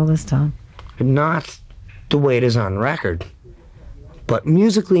around all this time. Not the way it is on record, but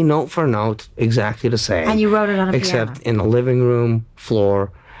musically, note for note, exactly the same. And you wrote it on a except piano. in the living room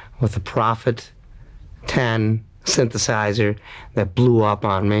floor with a Prophet 10 synthesizer that blew up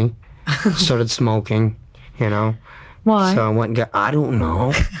on me. Started smoking, you know. Why? So I went and got, I don't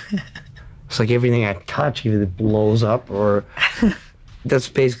know. It's like everything I touch either blows up or... That's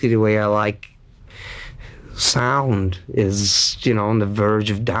basically the way I like sound, is, you know, on the verge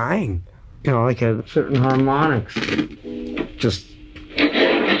of dying. You know, like a certain harmonics. Just...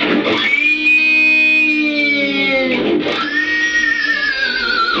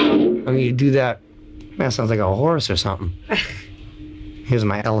 I mean, you do that, man, it sounds like a horse or something. Here's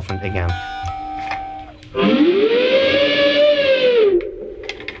my elephant again.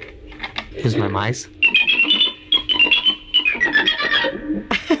 Here's my mice.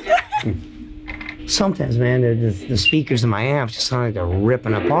 Sometimes, man, the speakers in my amps just sound like they're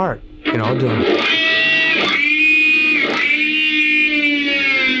ripping apart. You know, doing...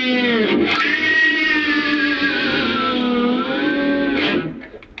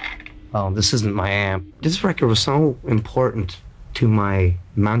 Oh, this isn't my amp. This record was so important to my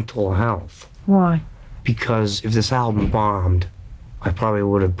mental health. Why? Because if this album bombed, I probably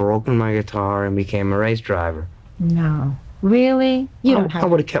would have broken my guitar and became a race driver. No. Really? You don't have. I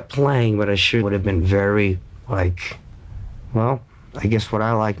would have kept playing, but I sure would have been very, like, well, I guess what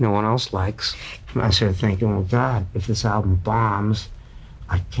I like, no one else likes. And I started thinking, oh, God, if this album bombs,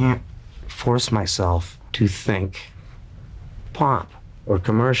 I can't force myself to think pop or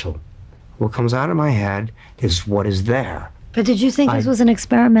commercial. What comes out of my head is what is there. But did you think this was an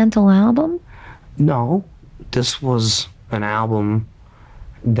experimental album? No, this was an album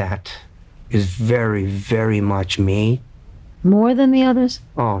that is very, very much me. More than the others?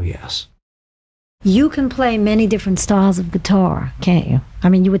 Oh, yes. You can play many different styles of guitar, can't you? I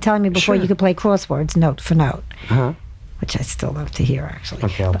mean, you were telling me before Sure. you could play crosswords note for note, Uh-huh. which I still love to hear, actually.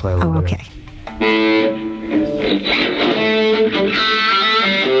 Okay, I'll play a little bit. Okay.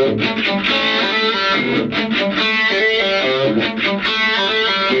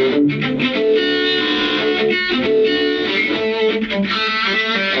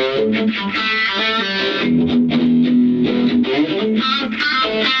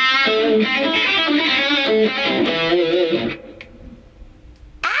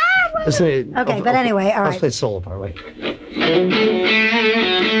 Okay, Okay, but anyway, all I'll right. play the solo part, wait.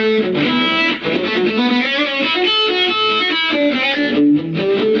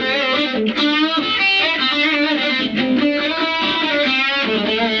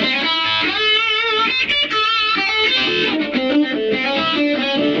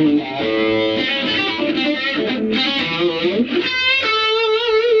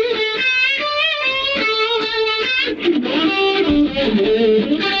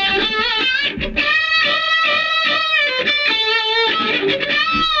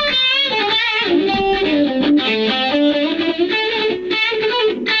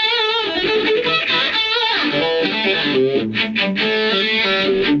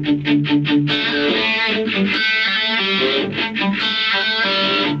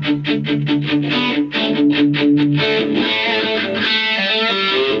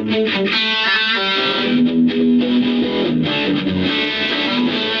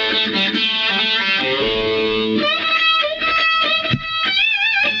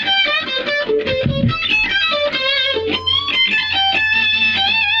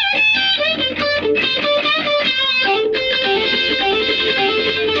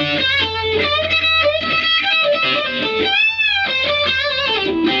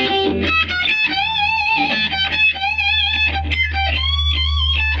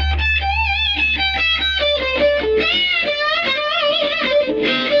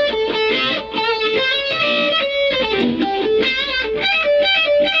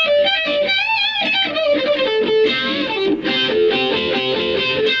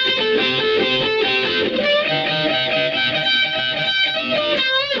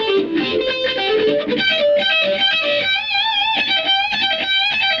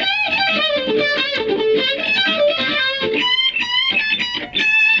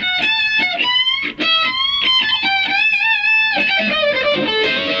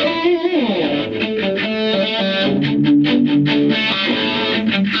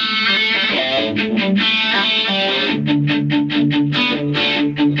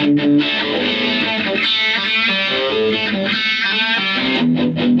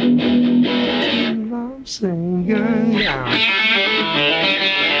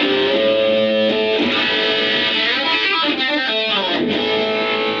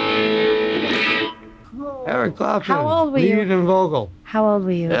 Eric Clapton. How old were you? Lead and vocal. How old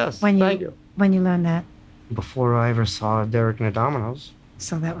were you Yes, when you thank you. when you learned that? Before I ever saw Derek and the Dominoes.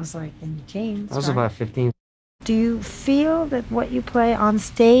 So that was like in your teens. I was right? about 15. Do you feel that what you play on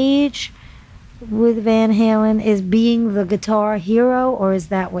stage with Van Halen is being the guitar hero, or is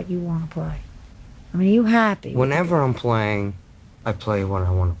that what you want to play? I mean, are you happy? Whenever I'm playing, I play what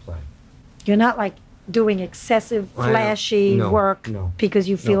I want to play. You're not like doing excessive, I don't- flashy no, work no, because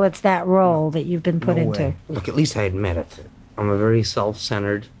you feel no, it's that role that you've been put No into. way. Look, at least I admit it. I'm a very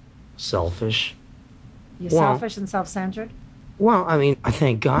self-centered, selfish. You're Well- selfish and self-centered? Well, I mean, I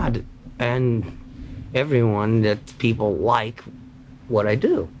thank God and everyone that people like what I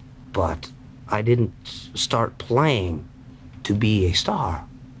do. But I didn't start playing to be a star.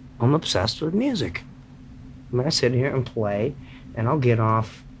 I'm obsessed with music. I mean, I sit here and play, and I'll get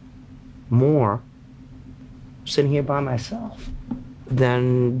off more sitting here by myself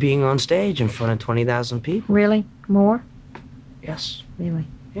than being on stage in front of 20,000 people. Really? More? Yes. Really?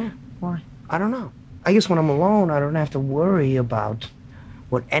 Yeah. Why? I don't know. I guess when I'm alone, I don't have to worry about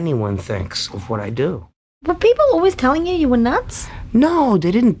what anyone thinks of what I do. Were people always telling you were nuts? No, they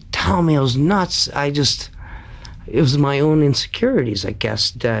didn't tell me I was nuts. It was my own insecurities, I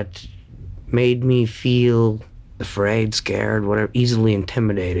guess, that made me feel afraid, scared, whatever, easily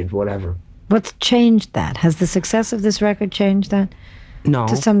intimidated, whatever. What's changed that? Has the success of this record changed that? No.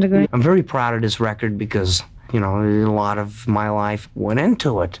 To some degree? I'm very proud of this record because, a lot of my life went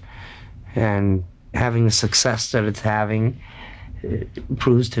into it. And having the success that it's having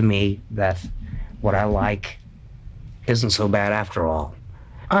proves to me that what I like isn't so bad after all.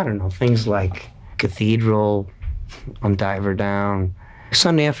 I don't know, things like Cathedral, on Diver Down,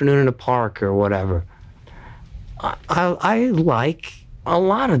 Sunday Afternoon in the Park or whatever. I like a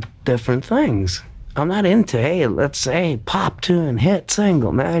lot of different things. I'm not into, hey, let's say pop tune, hit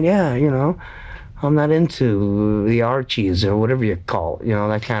single, man, yeah, I'm not into the Archies or whatever you call it,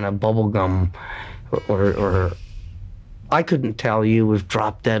 that kind of bubblegum or I couldn't tell you if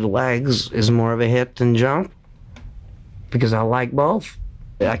Drop Dead Legs is more of a hit than Jump because I like both.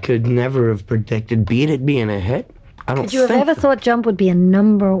 I could never have predicted Beat It being a hit. Could you have ever thought Jump would be a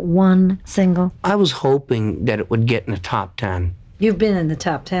 #1 single? I was hoping that it would get in the top 10. You've been in the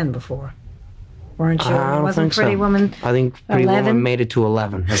top 10 before, weren't you? I don't think Pretty so. Woman I think Pretty 11? Woman made it to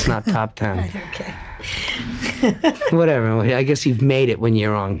 11. That's not top 10. Okay. Whatever. I guess you've made it when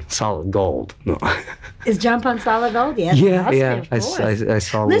you're on Solid Gold. No. Is Jump on Solid Gold? Yes. Yeah. Of course. I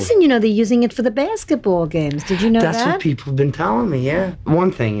saw. Listen, they're using it for the basketball games. Did you know that? That's what people have been telling me. Yeah.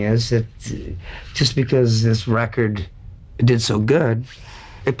 One thing is that just because this record did so good,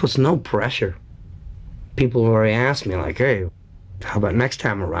 it puts no pressure. People have already asked me, like, hey, how about next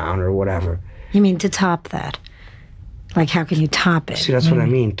time around or whatever. You mean to top that? Like, how can you top it? See, that's what I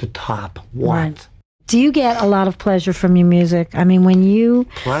mean, to top what? Right. Do you get a lot of pleasure from your music? I mean, when you...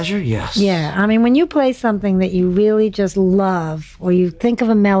 Pleasure? Yes. Yeah. I mean, when you play something that you really just love, or you think of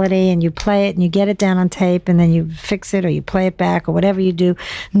a melody and you play it and you get it down on tape and then you fix it or you play it back or whatever you do,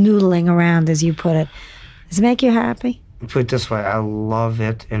 noodling around, as you put it, does it make you happy? Put it this way, I love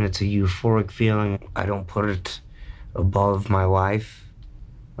it and it's a euphoric feeling. I don't put it above my wife.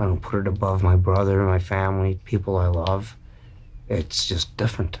 I don't put it above my brother, my family, people I love. It's just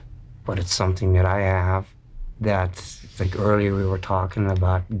different. But it's something that I have that, like earlier we were talking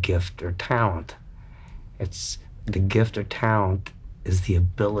about gift or talent. It's the gift or talent is the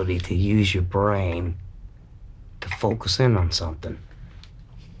ability to use your brain to focus in on something.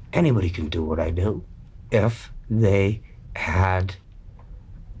 Anybody can do what I do if they had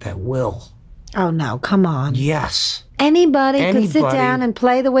that will. Oh, no, come on. Yes. Anybody could sit down and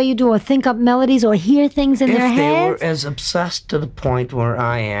play the way you do or think up melodies or hear things in their heads? If they were as obsessed to the point where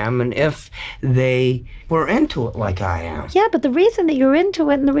I am and if they were into it like I am. Yeah, but the reason that you're into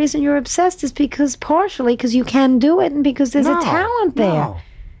it and the reason you're obsessed is partially because you can do it and because there's a talent there. No.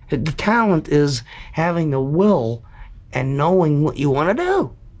 The talent is having the will and knowing what you want to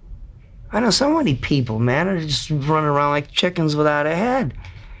do. I know so many people, man, are just running around like chickens without a head.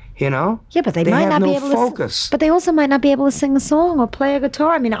 Yeah, but they might not be able to focus. But they also might not be able to sing a song or play a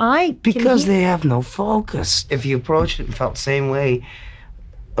guitar. I mean, because they have no focus. If you approached it and felt the same way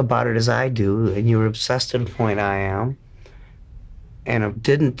about it as I do, and you were obsessed to the point I am, and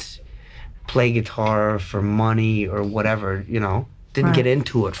didn't play guitar for money or whatever, didn't get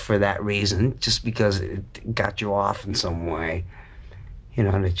into it for that reason, just because it got you off in some way,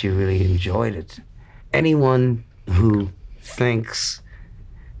 that you really enjoyed it. Anyone who thinks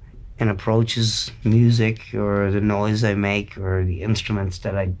and approaches music or the noise I make or the instruments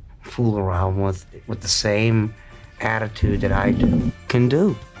that I fool around with the same attitude that I do, can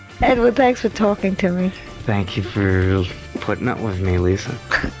do. Edward, thanks for talking to me. Thank you for putting up with me, Lisa.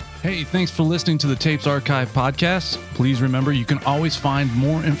 Hey, thanks for listening to the Tapes Archive podcast. Please remember you can always find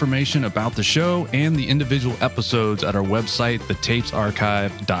more information about the show and the individual episodes at our website,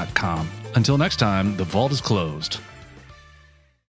 thetapesarchive.com. Until next time, the vault is closed.